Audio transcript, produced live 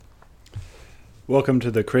Welcome to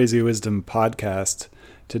the Crazy Wisdom Podcast.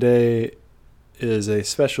 Today is a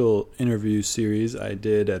special interview series I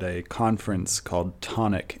did at a conference called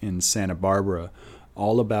Tonic in Santa Barbara,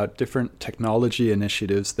 all about different technology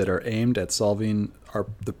initiatives that are aimed at solving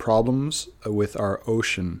the problems with our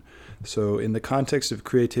ocean. So in the context of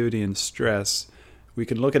creativity and stress, we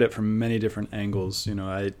can look at it from many different angles.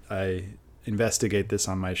 I investigate this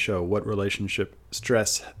on my show, what relationship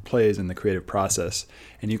stress plays in the creative process.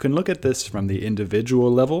 And you can look at this from the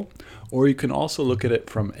individual level, or you can also look at it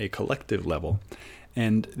from a collective level.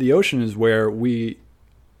 And the ocean is where we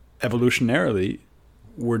evolutionarily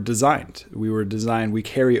were designed. We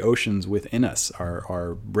carry oceans within us.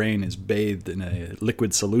 Our brain is bathed in a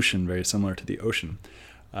liquid solution very similar to the ocean.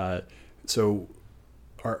 So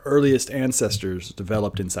our earliest ancestors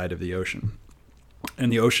developed inside of the ocean.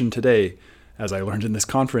 And the ocean today, as I learned in this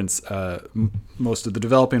conference, most of the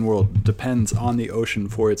developing world depends on the ocean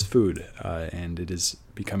for its food, and it is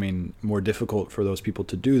becoming more difficult for those people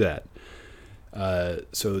to do that.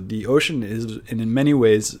 So the ocean is, in many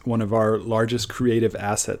ways, one of our largest creative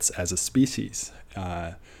assets as a species.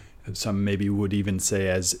 Some maybe would even say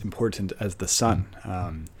as important as the sun.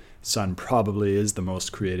 Sun probably is the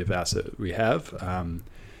most creative asset we have.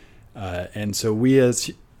 And so we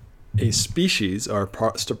as a species are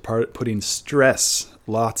putting stress,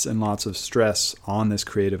 lots and lots of stress on this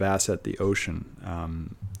creative asset, the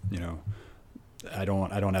ocean. I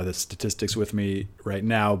don't have the statistics with me right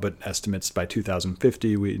now, but estimates by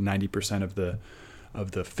 2050, 90%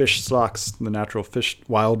 of the fish stocks, the natural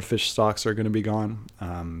wild fish stocks, are going to be gone.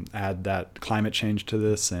 Add that climate change to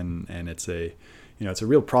this, and it's a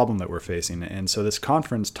real problem that we're facing. And so this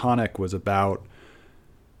conference, Tonic, was about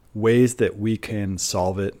ways that we can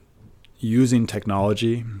solve it using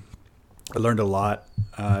technology. I learned a lot.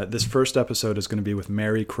 This first episode is going to be with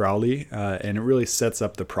Mary Crowley, and it really sets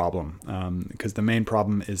up the problem, because the main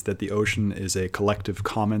problem is that the ocean is a collective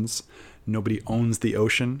commons. Nobody owns the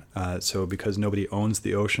ocean. So because nobody owns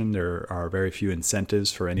the ocean, there are very few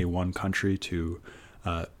incentives for any one country to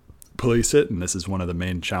police it. And this is one of the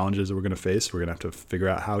main challenges that we're going to face. We're going to have to figure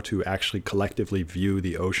out how to actually collectively view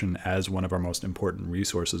the ocean as one of our most important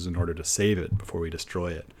resources in order to save it before we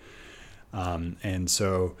destroy it. And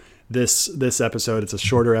so this episode, it's a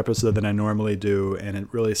shorter episode than I normally do, and it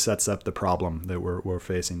really sets up the problem that we're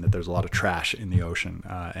facing, that there's a lot of trash in the ocean.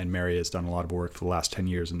 And Mary has done a lot of work for the last 10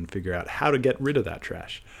 years and figure out how to get rid of that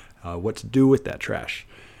trash, what to do with that trash.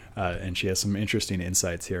 And she has some interesting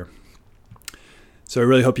insights here. So I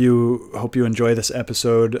really hope you enjoy this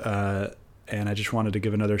episode. And I just wanted to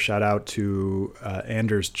give another shout out to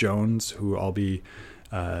Anders Jones, who I'll be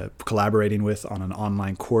collaborating with on an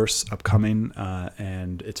online course upcoming,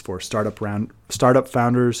 and it's for startup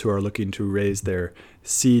founders who are looking to raise their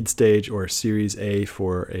seed stage or Series A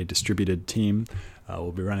for a distributed team.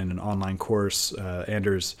 We'll be running an online course.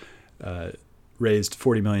 Anders raised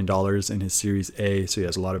 $40 million in his Series A, so he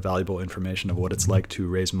has a lot of valuable information of what it's like to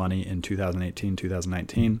raise money in 2018,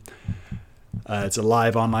 2019. It's a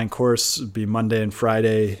live online course. It'll be Monday and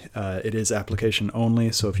Friday. It is application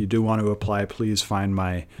only, so if you do want to apply, please find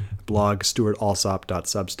my blog,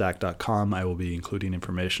 stuartalsop.substack.com. I will be including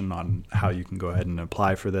information on how you can go ahead and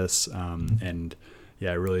apply for this. And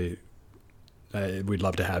yeah, we'd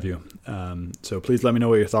love to have you. So please let me know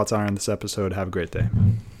what your thoughts are on this episode. Have a great day.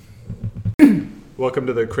 Welcome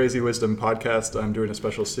to the Crazy Wisdom Podcast. I'm doing a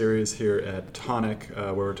special series here at Tonic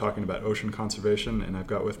where we're talking about ocean conservation, and I've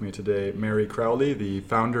got with me today Mary Crowley, the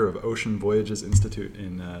founder of Ocean Voyages Institute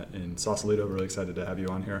in Sausalito. Really excited to have you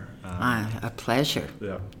on here. A pleasure.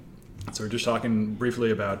 Yeah. So we're just talking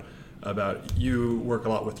briefly about you work a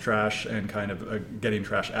lot with trash and kind of getting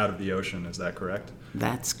trash out of the ocean. Is that correct?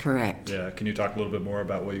 That's correct. Yeah. Can you talk a little bit more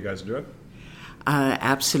about what you guys are doing?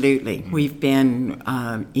 Absolutely. Mm-hmm. We've been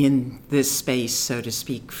in this space, so to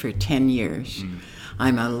speak, for 10 years. Mm-hmm.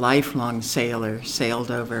 I'm a lifelong sailor, sailed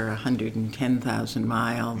over 110,000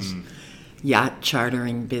 miles, mm-hmm. yacht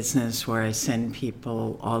chartering business where I send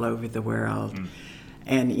people all over the world. Mm-hmm.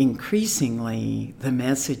 And increasingly, the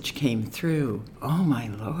message came through, oh my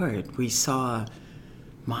Lord, we saw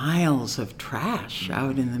miles of trash mm-hmm.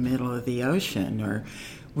 out in the middle of the ocean, or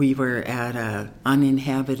we were at an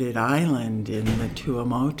uninhabited island in the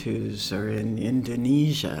Tuamotus or in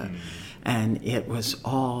Indonesia, and it was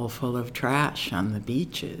all full of trash on the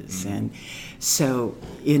beaches. And so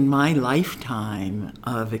in my lifetime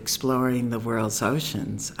of exploring the world's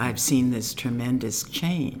oceans, I've seen this tremendous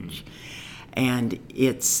change. And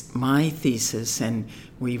it's my thesis, and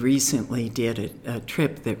we recently did a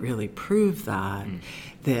trip that really proved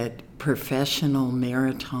that professional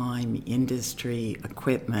maritime industry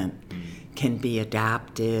equipment can be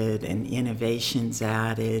adapted and innovations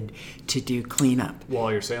added to do cleanup.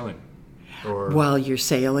 While you're sailing? Or while you're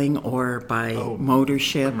sailing or by motor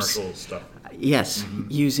ships. Commercial stuff. Yes,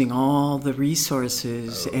 using all the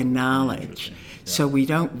resources and knowledge. So we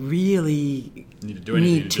don't really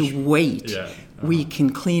need to wait. Yeah. We can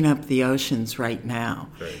clean up the oceans right now.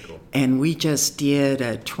 Very cool. And we just did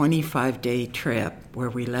a 25-day trip where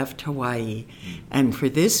we left Hawaii. And for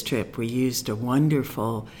this trip, we used a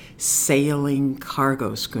wonderful sailing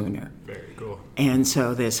cargo schooner. Very cool. And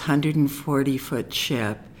so this 140-foot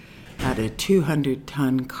ship had a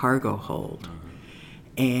 200-ton cargo hold.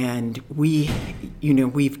 And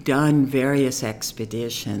we've done various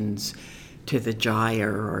expeditions to the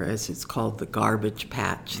gyre, or as it's called, the garbage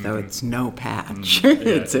patch, though it's no patch.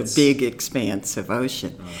 It's a big expanse of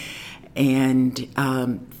ocean. And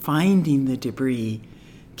finding the debris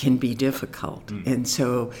can be difficult. And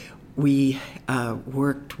so we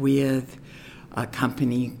worked with a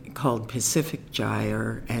company called Pacific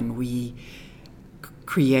Gyre, and we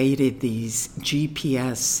created these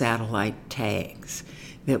GPS satellite tags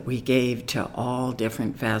that we gave to all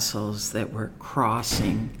different vessels that were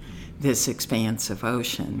crossing this expanse of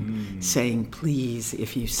ocean, saying, please,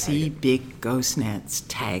 if you see big ghost nets,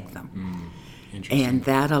 tag them. And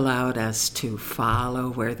that allowed us to follow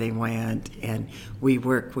where they went, and we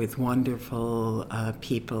work with wonderful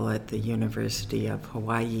people at the University of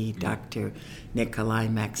Hawaii, Dr. Nikolai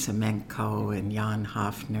Maximenko and Jan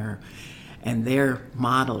Hofner, and they're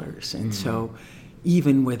modelers. And so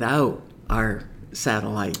even without our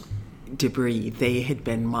satellite debris, they had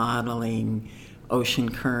been modeling ocean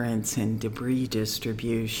currents and debris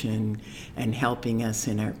distribution and helping us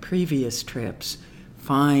in our previous trips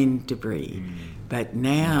find debris. But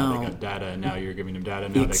now they got data, and now you're giving them data.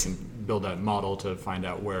 Now they can build that model to find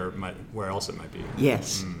out where else it might be.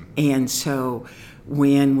 Yes. And so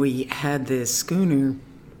when we had this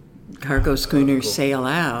cargo schooner sail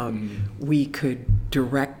out, we could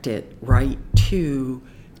direct it right to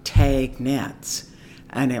tag nets.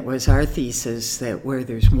 And it was our thesis that where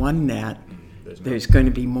there's one net, there's going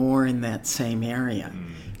to be more in that same area.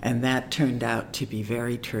 And that turned out to be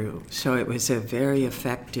very true. So it was a very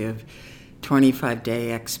effective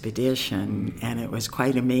 25-day expedition, and it was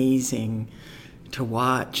quite amazing to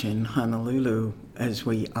watch in Honolulu as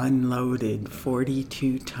we unloaded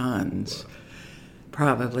 42 tons,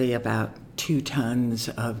 probably about 2 tons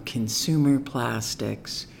of consumer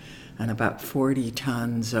plastics and about 40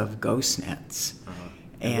 tons of ghost nets.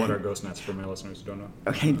 And what are ghost nets for my listeners who don't know?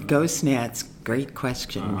 Okay, ghost nets, great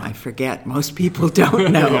question. I forget. Most people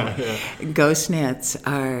don't know. Ghost nets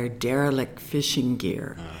are derelict fishing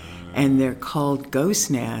gear, and they're called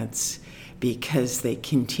ghost nets because they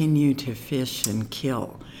continue to fish and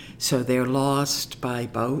kill. So they're lost by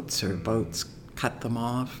boats, or boats cut them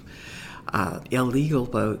off. Illegal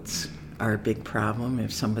boats are a big problem.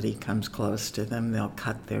 If somebody comes close to them, they'll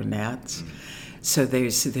cut their nets. So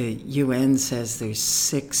the UN says there's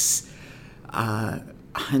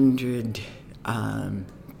 600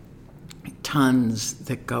 tons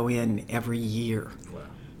that go in every year. Wow.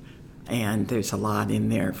 And there's a lot in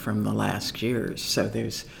there from the last years. So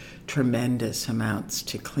there's tremendous amounts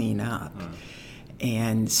to clean up.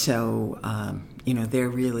 And so, they're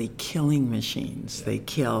really killing machines. They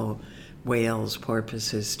kill whales,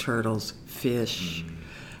 porpoises, turtles, fish.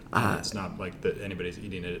 It's not like that anybody's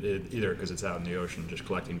eating it either, because it's out in the ocean just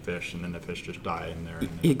collecting fish, and then the fish just die in there.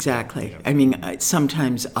 Exactly. I mean,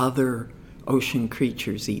 sometimes other ocean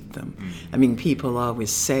creatures eat them. I mean, people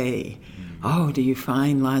always say, oh, do you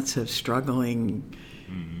find lots of struggling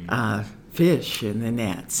fish in the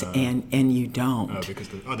nets? And you don't. Because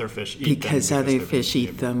the other fish eat them. Because other fish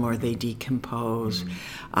eat them, or they decompose.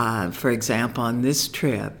 For example, on this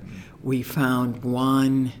trip, we found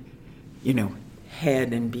one,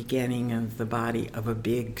 head and beginning of the body of a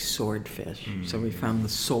big swordfish. So we found the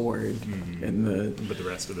sword, and but the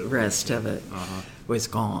rest of it was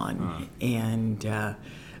gone. And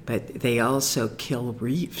but they also kill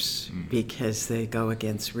reefs because they go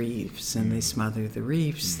against reefs, and they smother the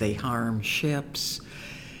reefs. They harm ships.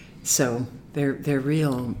 So they're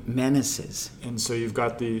real menaces. And so you've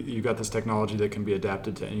got this technology that can be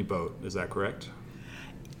adapted to any boat. Is that correct?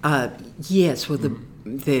 Yes. Well,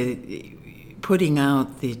 the putting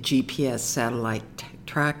out the GPS satellite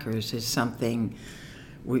trackers is something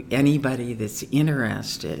anybody that's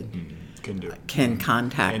interested can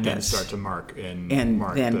contact us. And then start to mark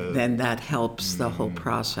then that helps the whole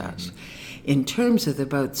process. in terms of the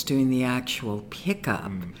boats doing the actual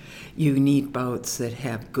pickup, you need boats that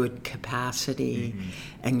have good capacity,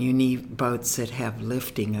 and you need boats that have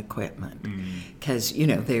lifting equipment. Because,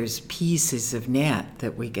 there's pieces of net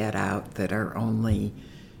that we get out that are only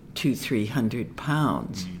 200-300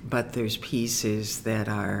 pounds, but there's pieces that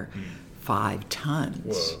are 5 tons.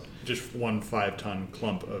 Whoa. Just 1 5-ton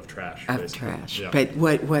clump of trash. Trash. Yeah. But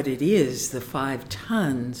what it is, the 5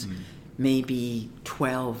 tons may be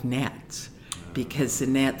 12 nets. Because the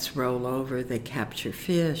nets roll over, they capture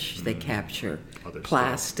fish, they capture other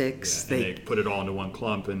plastics. Yeah. And they put it all into one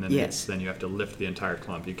clump, and then then you have to lift the entire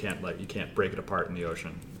clump. You can't break it apart in the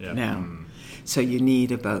ocean. Yeah. No. So you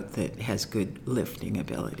need a boat that has good lifting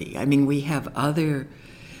ability. I mean, we have other,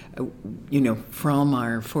 from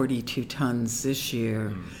our 42 tons this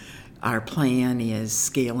year, our plan is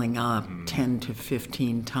scaling up 10 to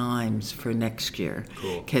 15 times for next year.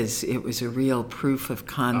 Because it was a real proof of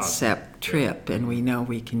concept trip, and we know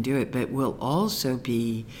we can do it. But we'll also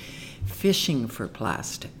be fishing for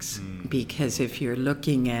plastics, because if you're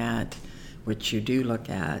looking at, which you do look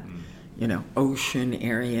at, ocean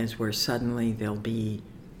areas where suddenly there'll be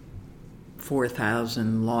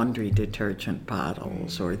 4,000 laundry detergent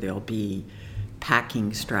bottles, or there'll be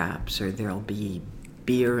packing straps, or there'll be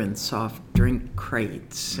beer and soft drink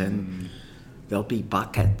crates, and there'll be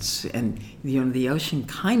buckets, and the ocean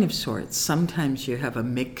kind of sorts. Sometimes you have a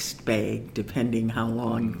mixed bag depending how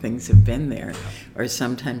long things have been there, or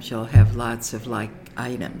sometimes you'll have lots of like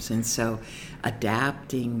items. And so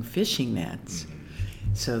adapting fishing nets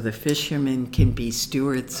so the fishermen can be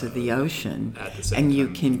stewards of the ocean, and you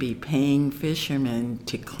can be paying fishermen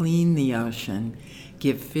to clean the ocean,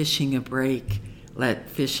 give fishing a break, let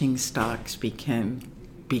fishing stocks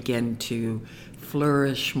begin to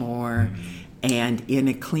flourish more, and in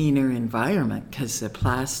a cleaner environment, because the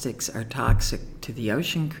plastics are toxic to the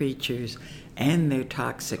ocean creatures and they're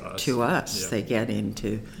toxic to us. They get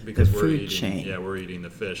into the food chain. Yeah, we're eating the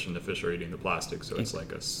fish, and the fish are eating the plastic. So it's like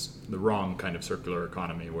the wrong kind of circular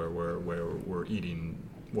economy where we're eating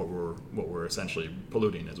what we're essentially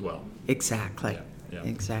polluting as well. Exactly.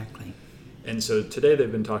 Exactly. And so today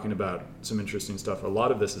they've been talking about some interesting stuff. A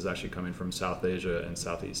lot of this is actually coming from South Asia and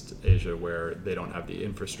Southeast Asia, where they don't have the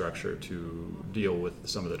infrastructure to deal with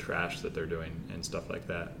some of the trash that they're doing and stuff like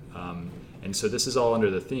that. And so this is all under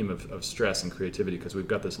the theme of stress and creativity, because we've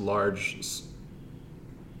got this large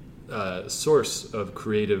source of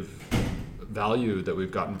creative value that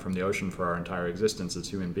we've gotten from the ocean for our entire existence as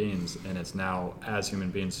human beings. And it's now, as human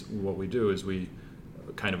beings, what we do is we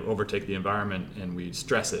kind of overtake the environment and we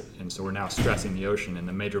stress it, and so we're now stressing the ocean. And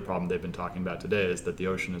the major problem they've been talking about today is that the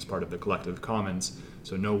ocean is part of the collective commons,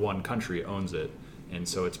 so no one country owns it, and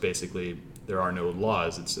so it's basically, there are no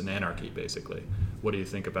laws, it's an anarchy basically. What do you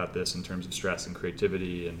think about this in terms of stress and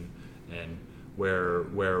creativity, and where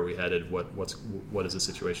are we headed? What is the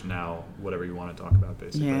situation now? Whatever you want to talk about,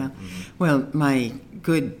 basically. Yeah. Well, my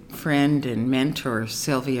good friend and mentor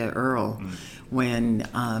Sylvia Earle, when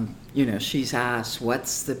she's asked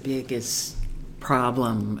what's the biggest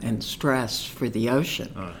problem and stress for the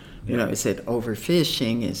ocean, is it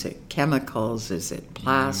overfishing? Is it chemicals? Is it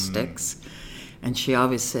plastics? And she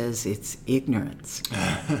always says it's ignorance,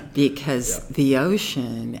 because the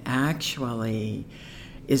ocean actually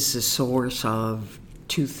is the source of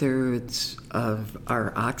 2/3 of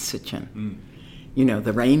our oxygen. The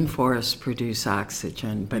rainforests produce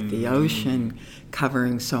oxygen, but the ocean,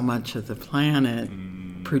 covering so much of the planet,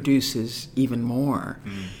 produces even more.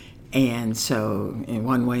 And so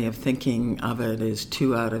one way of thinking of it is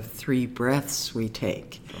 2 out of 3 breaths we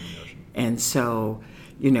take. And so,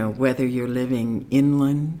 whether you're living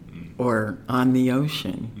inland or on the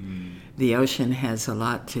ocean has a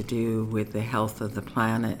lot to do with the health of the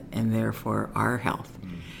planet, and therefore our health.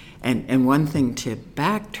 And one thing to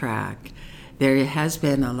backtrack, there has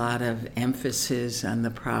been a lot of emphasis on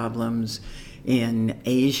the problems in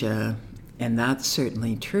Asia, and that's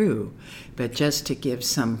certainly true. But just to give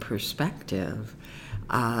some perspective,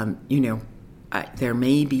 there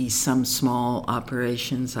may be some small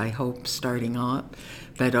operations, I hope, starting up,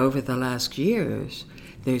 but over the last years,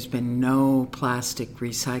 there's been no plastic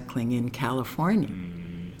recycling in California.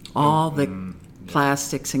 All the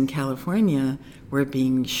plastics in California were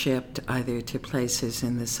being shipped either to places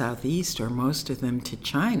in the southeast or most of them to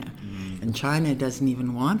China. And China doesn't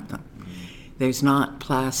even want them. There's not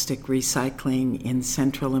plastic recycling in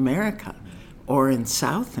Central America or in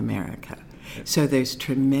South America. So there's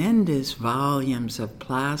tremendous volumes of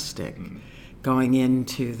plastic going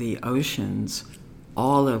into the oceans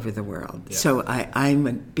all over the world. Yeah. So I'm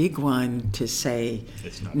a big one to say,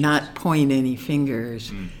 not point any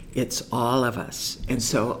fingers, It's all of us. And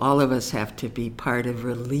so all of us have to be part of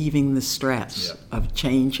relieving the stress of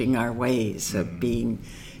changing our ways, of being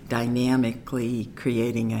dynamically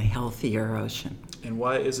creating a healthier ocean. And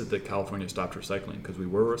why is it that California stopped recycling? Because we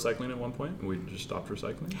were recycling at one point, and we just stopped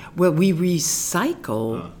recycling? Well, we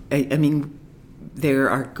recycle. I mean, there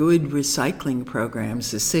are good recycling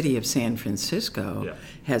programs. The city of San Francisco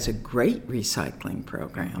has a great recycling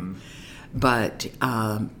program. But,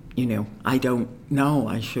 I don't know.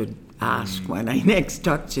 I should ask when I next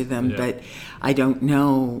talk to them. But I don't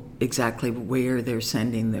know exactly where they're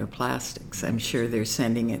sending their plastics. I'm sure they're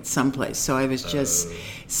sending it someplace. So I was just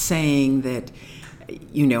saying that,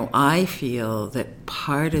 I feel that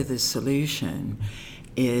part of the solution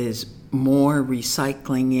is more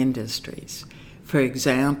recycling industries. For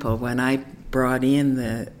example, when I brought in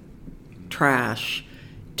the trash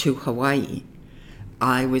to Hawaii,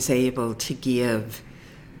 I was able to give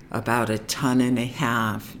about 1.5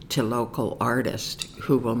 tons to local artists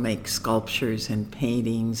who will make sculptures and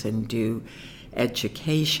paintings and do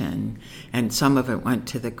education. And some of it went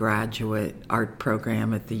to the graduate art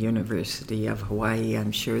program at the University of Hawaii.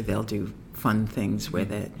 I'm sure they'll do fun things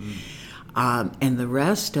with it. And the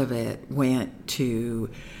rest of it went to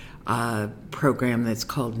a program that's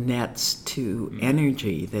called Nets to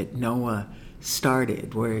Energy that NOAA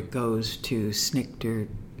started, where it goes to Snichter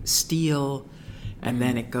Steel, and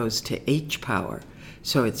then it goes to H-Power.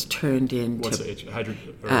 So it's turned into What's H?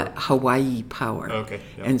 Hawaii Power. Okay.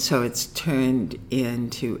 Yeah. And so it's turned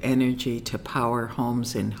into energy to power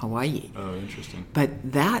homes in Hawaii. Oh, interesting.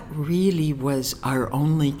 But that really was our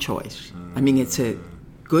only choice. I mean, it's a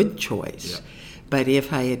good choice. Yeah. But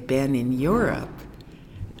if I had been in Europe,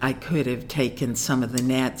 I could have taken some of the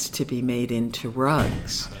nets to be made into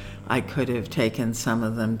rugs. I could have taken some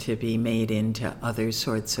of them to be made into other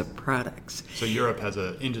sorts of products. So Europe has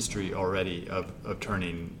an industry already of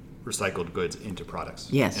turning recycled goods into products.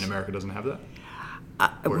 Yes. And America doesn't have that?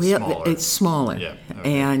 It's smaller. Yeah.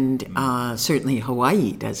 Okay. And certainly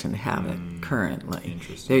Hawaii doesn't have it currently.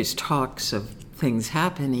 Interesting. There's talks of things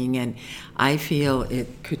happening, and I feel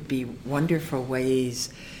it could be wonderful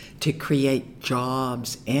ways to create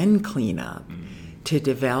jobs and cleanup, to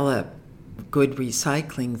develop good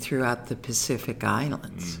recycling throughout the Pacific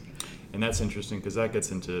Islands. And that's interesting because that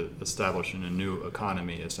gets into establishing a new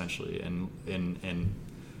economy essentially, and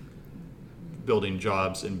building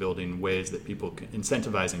jobs and building ways that people can,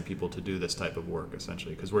 incentivizing people to do this type of work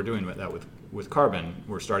essentially, because we're doing that with carbon.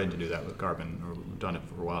 We're starting to do that with carbon, or we've done it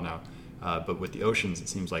for a while now. But with the oceans, it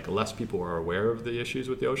seems like less people are aware of the issues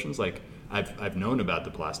with the oceans. Like I've known about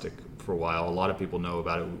the plastic for a while. A lot of people know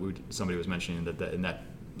about it. Somebody was mentioning that, and that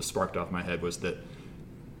sparked off my head was that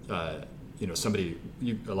a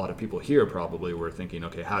lot of people here probably were thinking,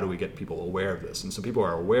 okay, how do we get people aware of this? And so people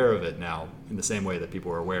are aware of it now in the same way that people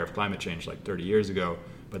were aware of climate change like 30 years ago,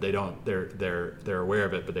 but they don't. They're aware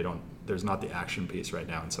of it, but they don't. There's not the action piece right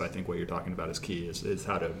now. And so I think what you're talking about is key. Is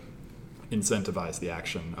how to incentivize the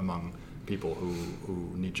action among people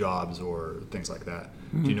who need jobs or things like that.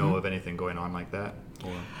 Do you know of anything going on like that?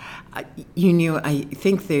 Or? I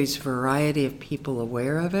think there's a variety of people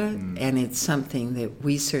aware of it, and it's something that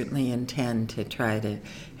we certainly intend to try to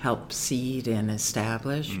help seed and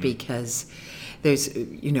establish, because there's,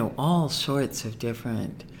 all sorts of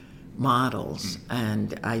different models,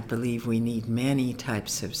 and I believe we need many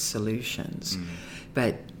types of solutions.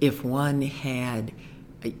 But if one had,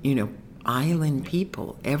 island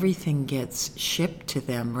people, everything gets shipped to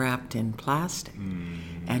them wrapped in plastic,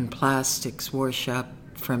 and plastics wash up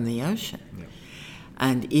from the ocean. Yeah.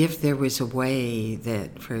 And if there was a way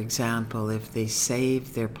that, for example, if they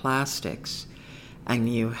saved their plastics and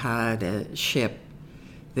you had a ship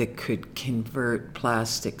that could convert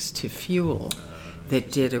plastics to fuel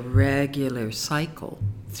that did a regular cycle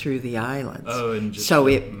through the islands. So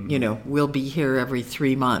we'll be here every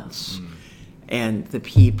 3 months, and the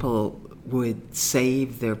people would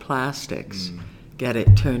save their plastics, get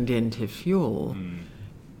it turned into fuel,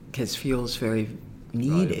 because fuel's very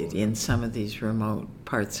needed in some of these remote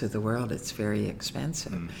parts of the world. It's very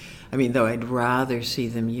expensive. I mean, though I'd rather see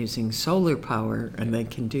them using solar power, and they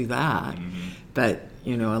can do that, but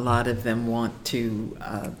a lot of them want to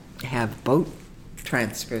have boat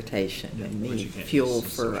transportation and need fuel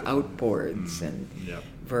for outboards and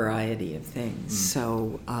variety of things.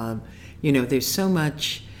 So there's so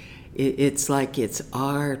much. It's like it's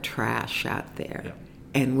our trash out there,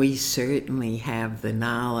 and we certainly have the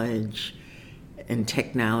knowledge and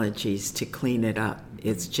technologies to clean it up.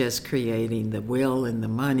 It's just creating the will and the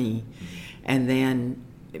money, and then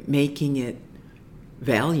making it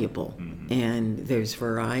valuable. And there's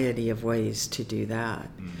variety of ways to do that.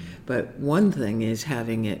 But one thing is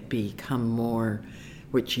having it become more,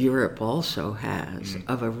 which Europe also has,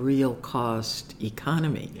 of a real cost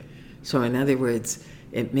economy. Yeah. So in other words,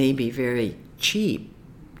 it may be very cheap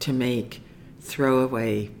to make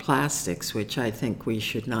throwaway plastics, which I think we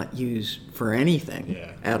should not use for anything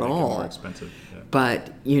at make it all. more expensive. Yeah.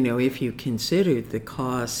 But, if you considered the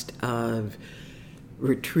cost of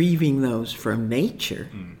retrieving those from nature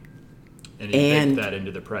And you bake that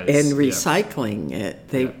into the price. and recycling it,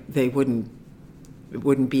 they it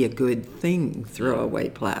wouldn't be a good thing, throwaway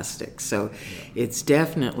plastic. So it's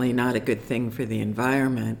definitely not a good thing for the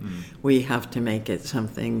environment. We have to make it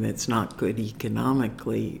something that's not good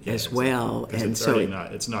economically as well. And so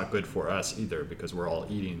it's not good for us either, because we're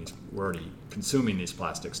already consuming these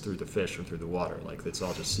plastics through the fish or through the water. Like, it's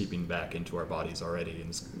all just seeping back into our bodies already,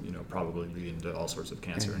 and probably leading to all sorts of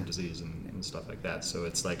cancer and disease and stuff like that. So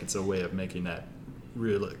it's a way of making that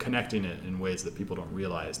connecting it in ways that people don't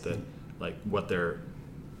realize, that like what they're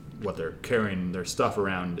carrying their stuff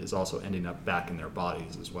around is also ending up back in their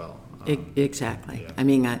bodies as well. Exactly. Yeah. I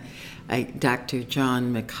mean, Dr.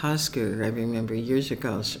 John McCusker, I remember years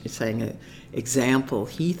ago saying an example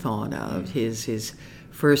he thought of his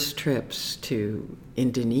first trips to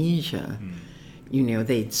Indonesia.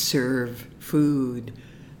 They'd serve food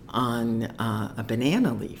on a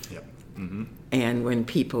banana leaf. Yep. Mm-hmm. And when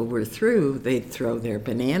people were through, they'd throw their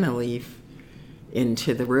banana leaf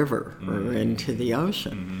into the river or into the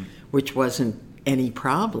ocean, which wasn't any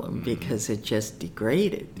problem because it just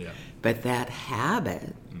degraded. Yeah. But that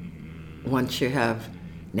habit, once you have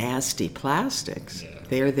nasty plastics,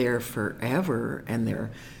 they're there forever and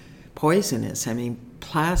they're poisonous. I mean,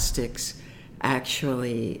 plastics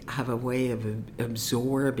actually have a way of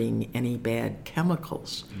absorbing any bad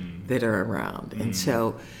chemicals that are around. And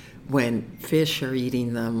so when fish are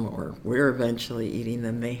eating them, or we're eventually eating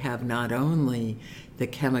them, they have not only the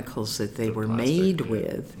chemicals that they were made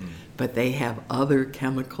with, but they have other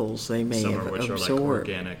chemicals they may have absorbed. Some of which are like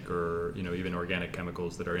organic, or even organic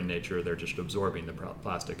chemicals that are in nature. They're just absorbing the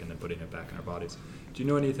plastic and then putting it back in our bodies. Do you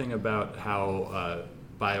know anything about how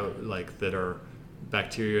that are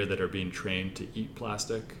bacteria that are being trained to eat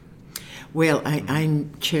plastic? Well,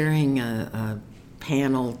 I'm chairing a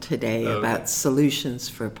panel today about solutions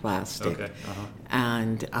for plastic. Okay. Uh-huh.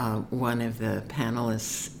 And one of the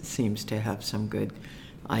panelists seems to have some good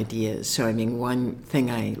ideas. So, I mean, one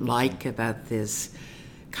thing I like about this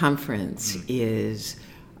conference is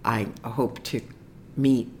I hope to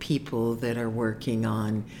meet people that are working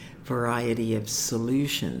on variety of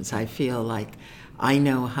solutions. I feel like I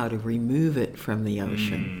know how to remove it from the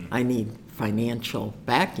ocean. I need financial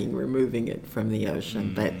backing removing it from the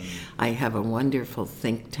ocean, but I have a wonderful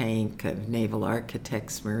think tank of naval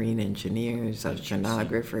architects, marine engineers,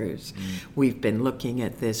 oceanographers. We've been looking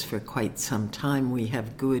at this for quite some time. We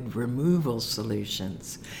have good removal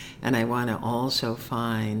solutions, and I want to also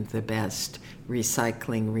find the best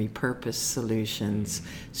recycling, repurpose solutions,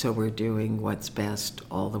 so we're doing what's best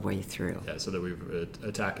all the way through. Yeah, so that we're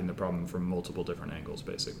attacking the problem from multiple different angles,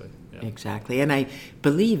 basically. Yeah. Exactly, and I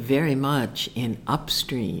believe very much in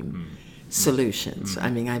upstream solutions. I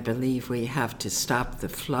mean, I believe we have to stop the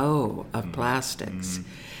flow of plastics.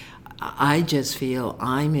 I just feel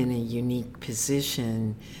I'm in a unique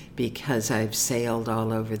position because I've sailed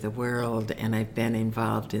all over the world and I've been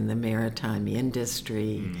involved in the maritime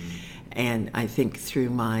industry. And I think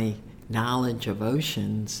through my knowledge of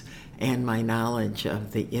oceans and my knowledge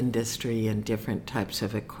of the industry and different types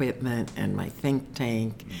of equipment and my think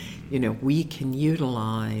tank, we can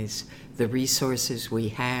utilize the resources we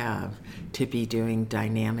have to be doing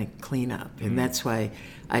dynamic cleanup. And that's why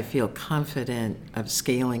I feel confident of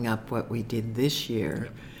scaling up what we did this year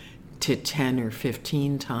to 10 or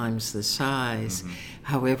 15 times the size.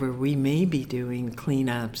 However, we may be doing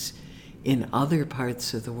cleanups in other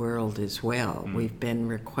parts of the world as well. We've been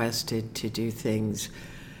requested to do things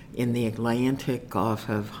in the Atlantic off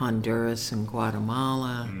of Honduras and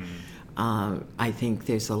Guatemala. I think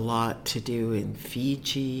there's a lot to do in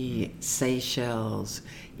Fiji, Seychelles,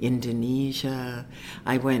 Indonesia.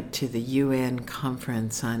 I went to the UN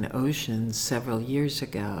conference on oceans several years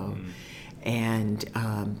ago, and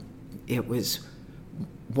it was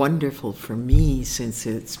wonderful for me, since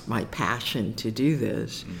it's my passion to do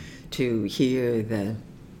this, to hear the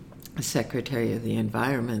Secretary of the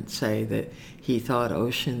Environment say that he thought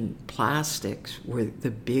ocean plastics were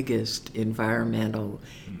the biggest environmental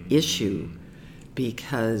issue,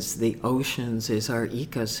 because the oceans is our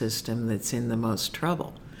ecosystem that's in the most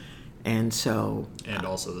trouble. And so... And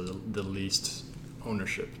also the least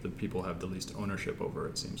ownership, the people have the least ownership over,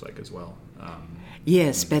 it seems like, as well.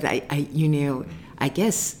 Yes, but I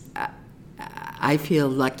guess I feel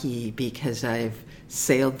lucky because I've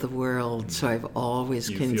sailed the world, so I've always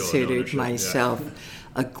considered myself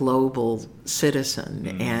a global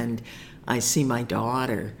citizen. And I see my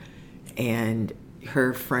daughter, and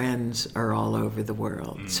her friends are all over the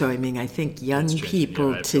world. So, I mean, I think young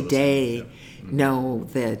people today know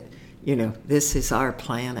that, this is our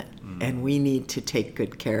planet, and we need to take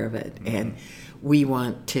good care of it. And we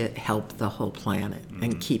want to help the whole planet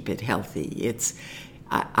and keep it healthy. It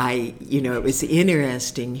was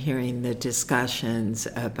interesting hearing the discussions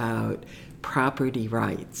about property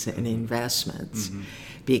rights and investments,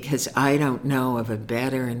 because I don't know of a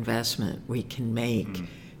better investment we can make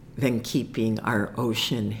than keeping our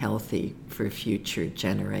ocean healthy for future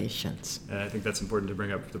generations. And I think that's important to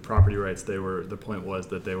bring up the property rights. The point was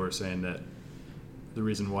that they were saying that the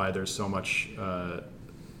reason why there's so much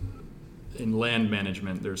in land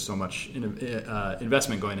management, there's so much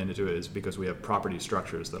investment going into it is because we have property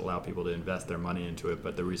structures that allow people to invest their money into it.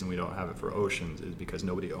 But the reason we don't have it for oceans is because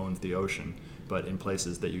nobody owns the ocean. But in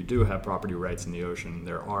places that you do have property rights in the ocean,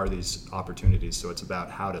 there are these opportunities. So it's about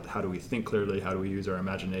how do we think clearly, how do we use our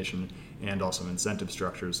imagination, and also incentive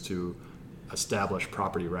structures to establish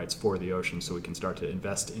property rights for the ocean, so we can start to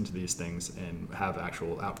invest into these things and have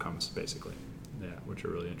actual outcomes, basically. Yeah, which are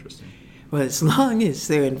really interesting. Well, as long as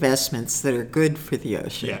they're investments that are good for the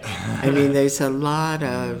ocean. Yeah. I mean, there's a lot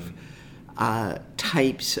of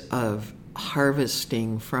types of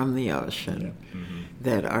harvesting from the ocean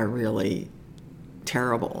that are really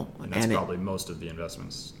terrible. And that's probably most of the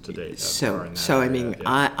investments to date.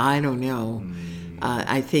 I don't know.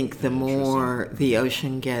 I think the more the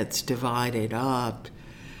ocean gets divided up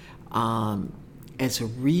as a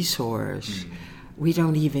resource, we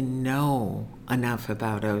don't even know enough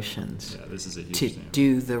about oceans to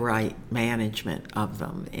do the right management of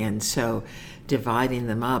them. And so dividing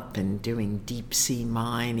them up and doing deep sea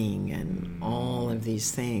mining and all of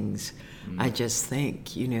these things, I just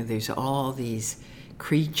think, there's all these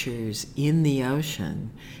creatures in the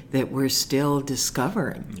ocean that we're still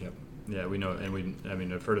discovering. Yep. Yeah, we know,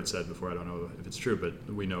 and I've heard it said before, I don't know if it's true, but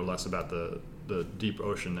we know less about the deep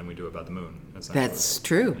ocean than we do about the moon. That's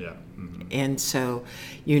true. Yeah. And so,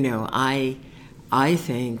 I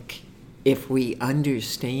think if we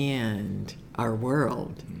understand our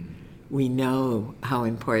world, we know how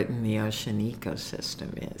important the ocean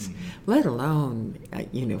ecosystem is, let alone,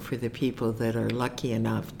 for the people that are lucky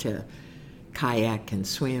enough to kayak and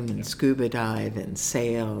swim and scuba dive and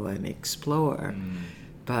sail and explore.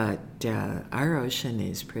 But our ocean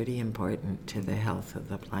is pretty important to the health of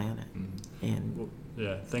the planet. And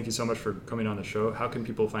thank you so much for coming on the show. How can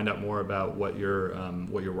people find out more about what you're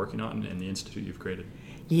working on and the institute you've created?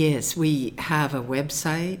 Yes, we have a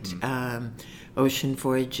website,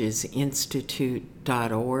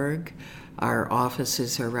 oceanvoyagesinstitute.org. Our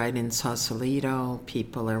offices are right in Sausalito.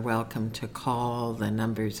 People are welcome to call. The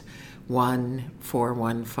number's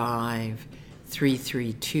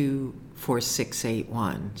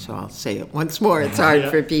 1-415-332-4681. So I'll say it once more. It's hard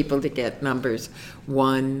for people to get numbers.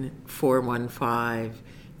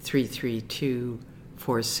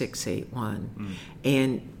 1-415-332-4681.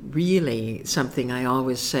 And really, something I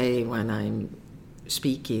always say when I'm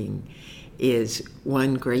speaking is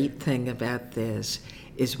one great thing about this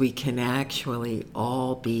is we can actually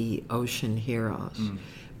all be ocean heroes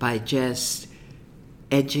by just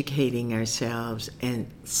educating ourselves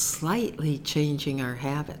and slightly changing our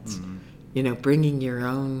habits. Bringing your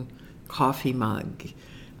own coffee mug,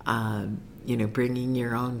 bringing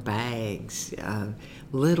your own bags,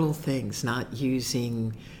 little things, not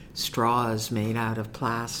using straws made out of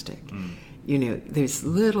plastic. There's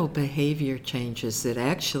little behavior changes that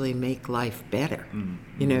actually make life better.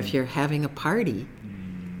 If you're having a party,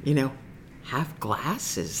 have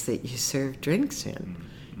glasses that you serve drinks in,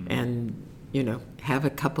 and have a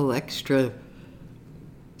couple extra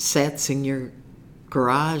sets in your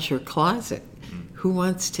garage or closet. Who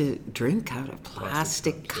wants to drink out of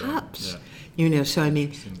plastic cups? So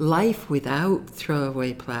life without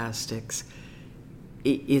throwaway plastics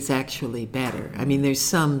is actually better. There's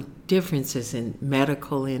some differences in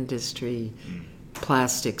medical industry.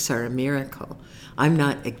 Plastics are a miracle. I'm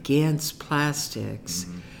not against plastics.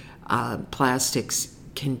 Plastics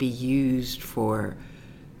can be used for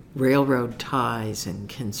railroad ties and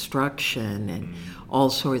construction and all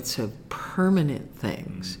sorts of permanent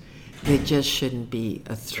things that just shouldn't be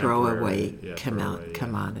a throwaway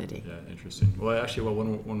commodity. Yeah, interesting. Well, actually,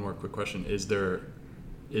 one more quick question. Is there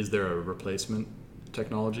a replacement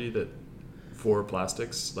technology that for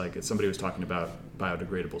plastics? Like if somebody was talking about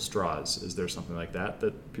biodegradable straws, is there something like that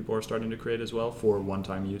people are starting to create as well for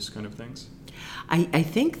one-time use kind of things? I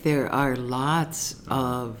think there are lots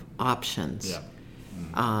of options. Yeah.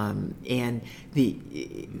 And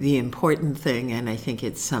the important thing, and I think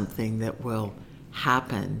it's something that will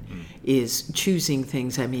happen, is choosing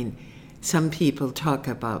things. I mean, some people talk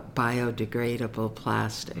about biodegradable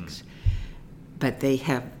plastics, but they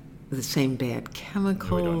have the same bad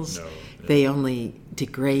chemicals. No, we don't know. Yeah. They only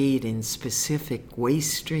degrade in specific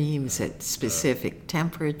waste streams at specific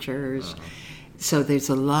temperatures. So there's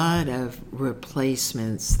a lot of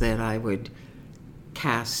replacements that I would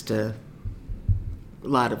cast a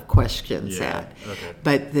lot of questions at. Okay.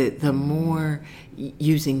 But the more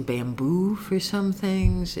using bamboo for some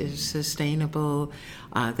things is sustainable.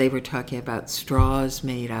 They were talking about straws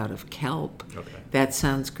made out of kelp. Okay. That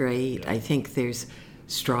sounds great. Yeah. I think there's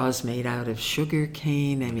straws made out of sugar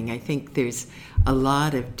cane. I mean, I think there's a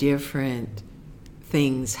lot of different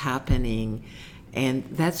things happening, and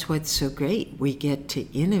that's what's so great. We get to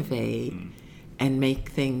innovate and make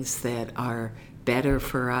things that are better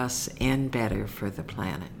for us and better for the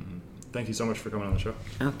planet. Thank you so much for coming on the show.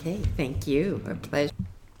 Okay, thank you. A pleasure.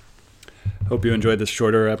 Hope you enjoyed this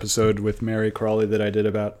shorter episode with Mary Crowley that I did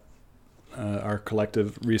about our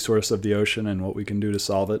collective resource of the ocean and what we can do to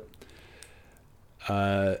solve it.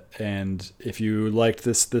 And if you liked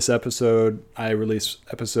this episode, I release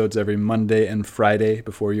episodes every Monday and Friday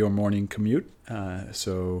before your morning commute.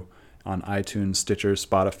 So on iTunes, Stitcher,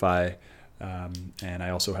 Spotify, and I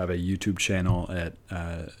also have a YouTube channel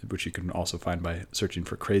which you can also find by searching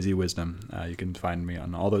for Crazy Wisdom. You can find me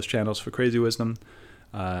on all those channels for Crazy Wisdom.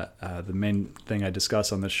 The main thing I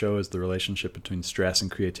discuss on this show is the relationship between stress and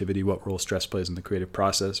creativity, what role stress plays in the creative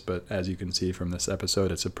process. But as you can see from this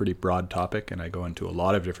episode, it's a pretty broad topic, and I go into a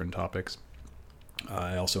lot of different topics.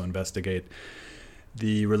 I also investigate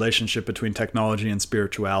the relationship between technology and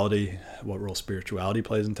spirituality, what role spirituality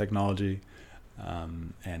plays in technology.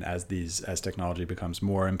 And as technology becomes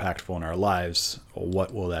more impactful in our lives,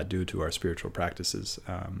 what will that do to our spiritual practices?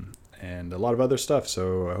 And a lot of other stuff.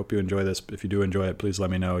 So I hope you enjoy this. If you do enjoy it, please let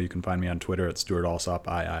me know. You can find me on Twitter at Stuart Alsop,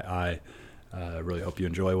 I really hope you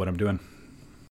enjoy what I'm doing.